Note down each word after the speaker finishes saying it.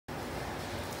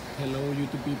Hello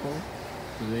YouTube people,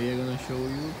 today I'm gonna show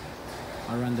you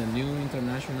around the new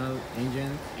international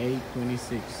Engine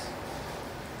A26.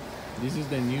 This is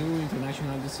the new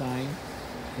international design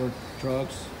for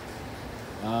trucks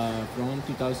from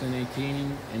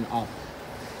 2018 and up.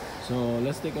 So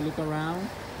let's take a look around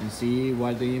and see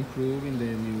what they improve in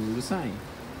the new design.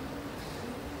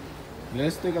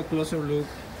 Let's take a closer look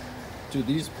to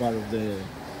this part of the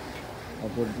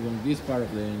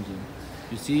engine.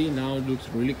 You see, now it looks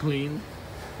really clean.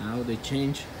 Now they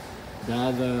changed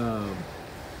that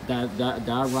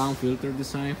round filter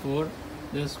design for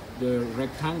this the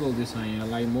rectangle design. I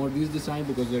like more this design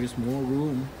because there is more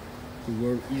room to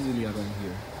work easily around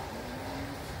here.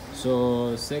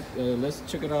 So let's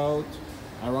check it out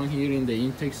around here in the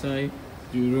intake side.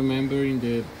 Do you remember in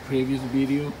the previous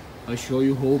video I showed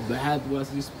you how bad was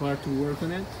this part to work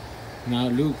on it? Now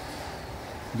look,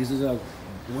 this is a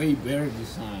way better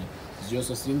design. It's just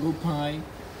a single pipe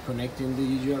connecting the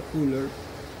EGR cooler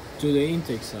to the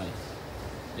intake side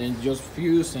and just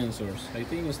few sensors. I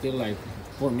think it's still, like,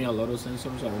 for me, a lot of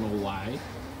sensors. I don't know why,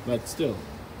 but still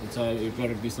it's a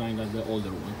better design than the older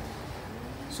one.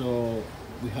 So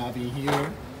we have in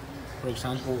here, for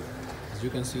example, as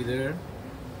you can see there,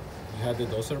 you have the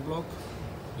dozer block.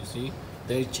 You see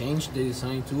they changed the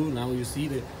design too. Now you see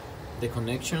the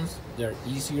connections, they're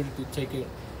easier to take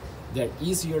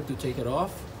it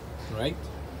off, right?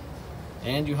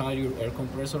 And you have your air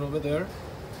compressor over there,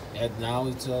 and now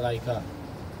it's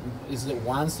it's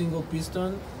one single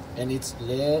piston, and it's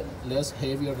less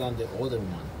heavier than the other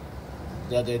one.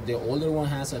 The older one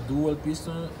has a dual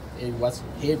piston. It was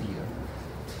heavier,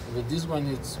 but this one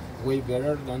it's way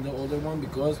better than the older one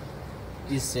because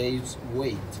it saves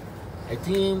weight. I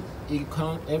think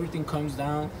everything comes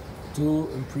down to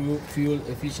improve fuel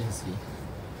efficiency,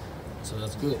 so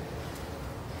that's good.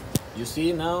 You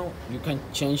see, now you can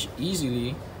change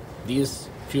easily this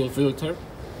fuel filter.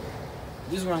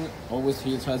 This one always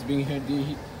has been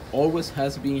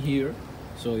here,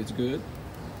 so it's good.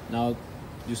 Now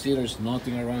you see there's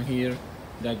nothing around here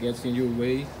that gets in your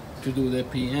way to do the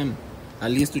PM,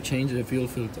 at least to change the fuel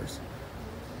filters.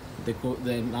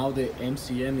 Now the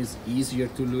MCM is easier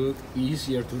to look,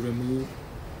 easier to remove.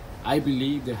 I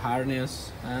believe the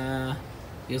harness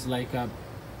is like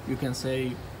you can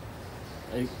say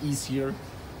easier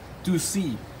to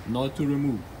see, not to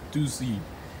remove, to see.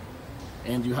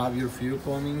 And you have your fuel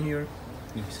pump in here.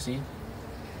 You see,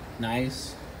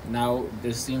 nice. Now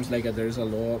this seems like there's a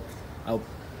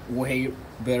way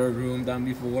better room than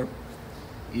before,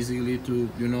 easily to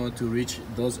to reach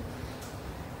those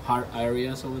hard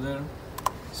areas over there.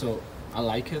 So I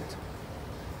like it.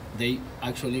 They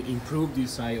actually improved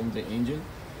this side on the engine.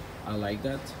 I like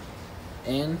that.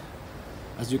 And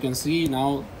as you can see,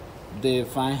 now the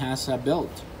fan has a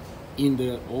belt. In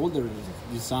the older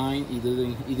design, it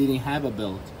didn't have a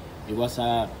belt. It was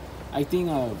I think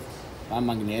a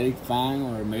magnetic fan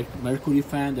or mercury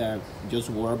fan that just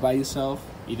worked by itself.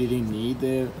 It didn't need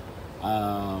the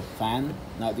fan.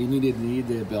 Now it didn't need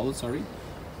the belt. Sorry.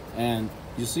 And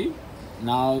you see,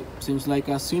 now it seems like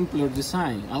a simpler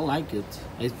design. I like it.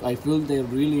 I feel they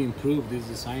really improved this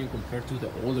design compared to the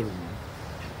older one.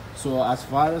 So as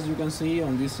far as you can see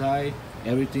on this side,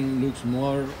 everything looks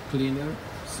more cleaner,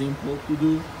 simple to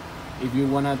do. If you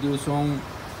wanna do some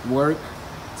work,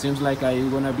 seems like it's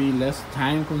gonna be less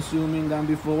time consuming than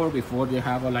before. Before they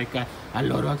have a lot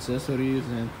of accessories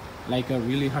and a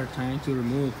really hard time to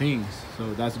remove things.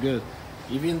 So that's good.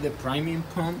 Even the priming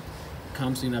pump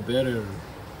comes in a better.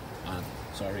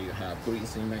 Sorry, you have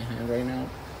grease in my hand right now.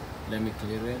 Let me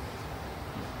clean it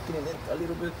a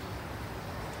little bit.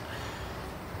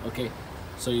 Okay,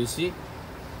 so you see,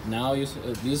 now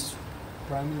this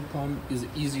priming pump is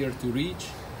easier to reach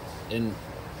and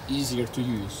easier to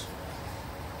use.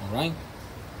 All right,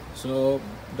 so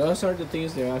those are the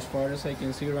things that, as far as I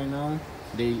can see right now,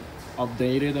 they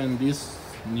updated on this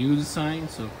new design.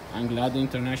 So I'm glad the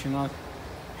International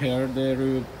heard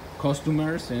their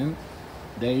customers and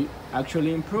they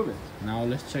actually improve it. Now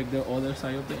let's check the other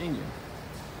side of the engine.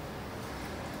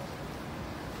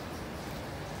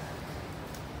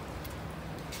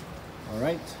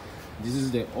 Alright, this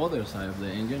is the other side of the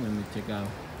engine. Let me take an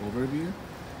overview.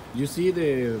 You see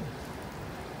the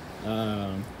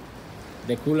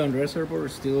coolant reservoir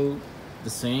is still the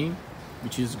same,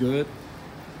 which is good.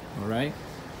 Alright,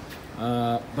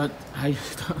 but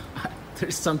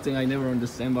there's something I never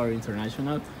understand about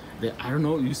International. I don't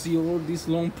know, you see all this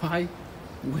long pipe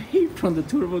way from the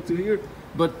turbo to here,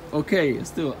 but okay,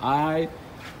 still I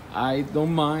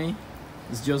don't mind.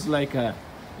 It's just like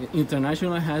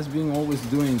International has been always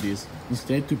doing this.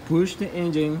 Instead to push the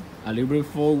engine a little bit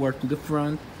forward to the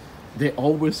front, they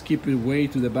always keep it way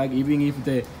to the back, even if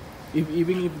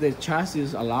the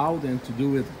chassis allow them to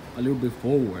do it a little bit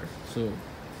forward. So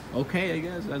okay, I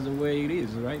guess that's the way it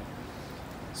is, right?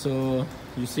 So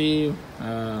you see,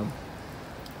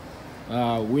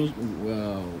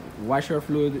 washer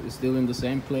fluid is still in the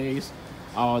same place.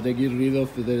 They get rid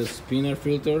of the spinner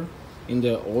filter. In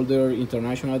the older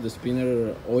International, the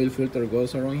spinner oil filter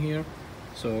goes around here.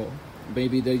 So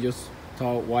maybe they just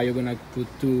thought, why you're gonna put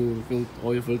two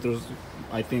oil filters?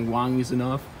 I think one is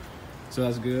enough. So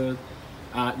that's good.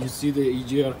 You see the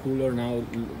EGR cooler now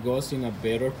goes in a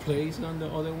better place than the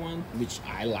other one, which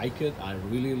I like it. I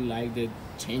really like the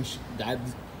change,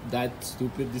 that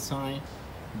stupid design,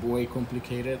 way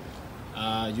complicated.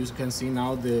 You can see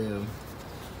now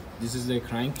this is the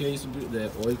crankcase,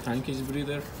 the oil crankcase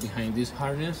breather behind this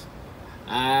harness.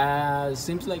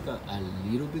 Seems like a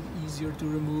little bit easier to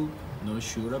remove. Not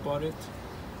sure about it.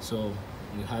 So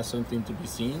it has something to be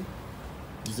seen.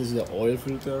 This is the oil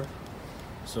filter.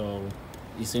 So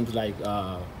it seems like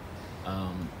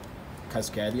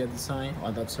Cascadia design.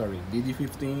 Oh, that's sorry,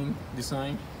 DD15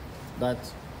 design. But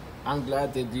I'm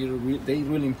glad that they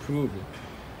really improved it.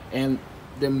 And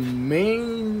the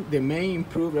main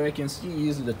improvement I can see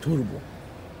is the turbo.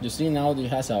 You see now it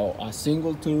has a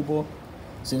single turbo.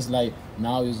 Since like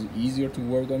now it's easier to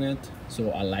work on it, so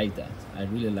I like that. I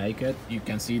really like it. You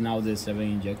can see now the 7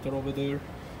 injector over there.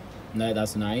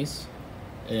 That's nice.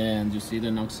 And you see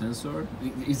the NOx sensor.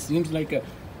 It seems like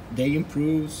they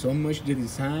improved so much the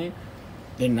design.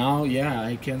 And now, yeah,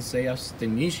 I can say as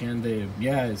technician,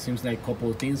 it seems like a couple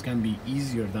of things can be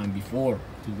easier than before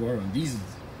to work on this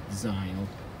design.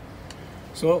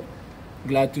 So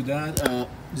glad to that.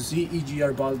 You see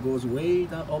EGR bulb goes way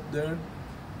up there.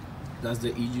 That's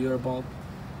the EGR bulb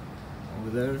over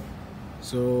there.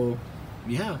 So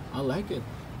yeah, I like it.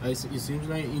 It seems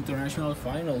like International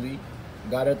finally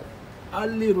got it a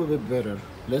little bit better.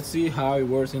 Let's see how it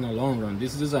works in the long run.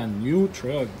 This is a new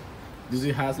truck. This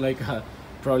has like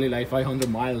probably like 500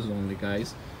 miles only,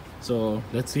 guys. So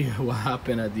let's see what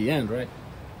happened at the end, right?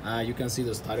 You can see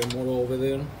the starter motor over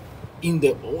there. In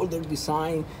the older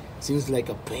design, seems like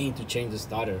a pain to change the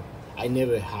starter. I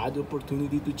never had the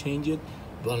opportunity to change it,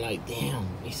 but like, damn,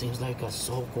 it seems like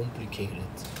so complicated.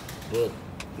 But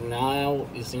now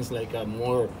it seems like a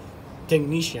more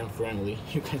technician friendly,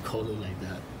 you can call it like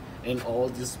that. And all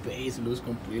this space looks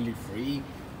completely free.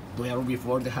 Where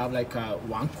before they have like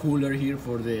one cooler here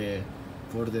for the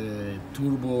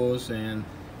turbos, and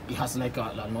it has like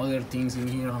another things in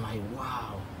here. I'm like,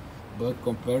 wow. But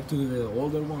compared to the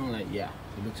older one, like, yeah,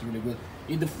 it looks really good.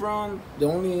 In the front, the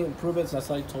only improvements, as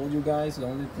I told you guys, the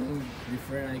only thing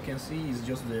different I can see is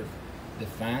just the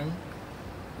fan.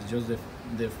 It's just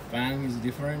the fan is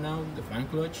different now, the fan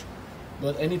clutch.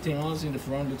 But anything else in the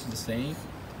front looks the same.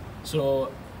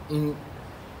 So in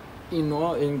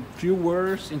few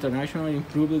words, International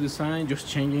improved the design, just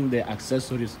changing the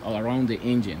accessories all around the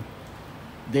engine.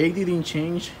 They didn't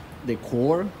change the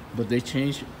core, but they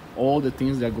changed all the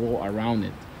things that go around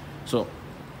it. So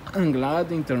I'm glad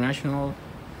the International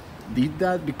did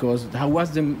that, because that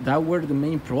were the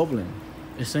main problem.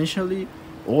 Essentially,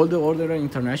 all the other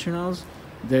Internationals,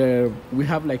 we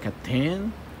have like a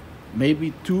 10,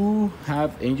 maybe 2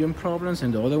 have engine problems,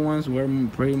 and the other ones were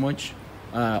pretty much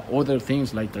other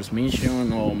things like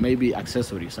transmission or maybe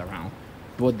accessories around.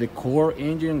 But the core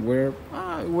engine were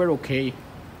okay.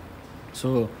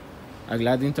 So I'm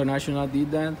glad the International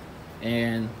did that.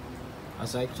 And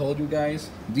as I told you guys,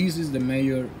 this is the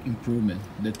major improvement,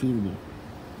 the turbo.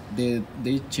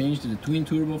 They changed the twin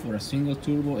turbo for a single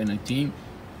turbo, and I think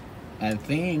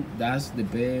that's the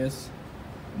best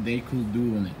they could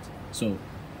do on it. So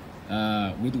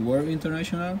good work,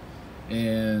 International,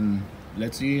 and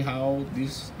let's see how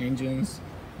these engines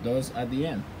does at the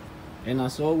end. And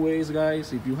as always,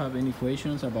 guys, if you have any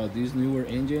questions about these newer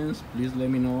engines, please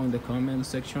let me know in the comment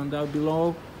section down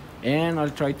below, and I'll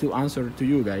try to answer to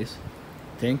you guys.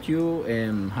 Thank you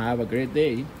and have a great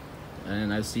day,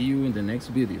 and I'll see you in the next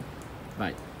video.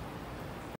 Bye.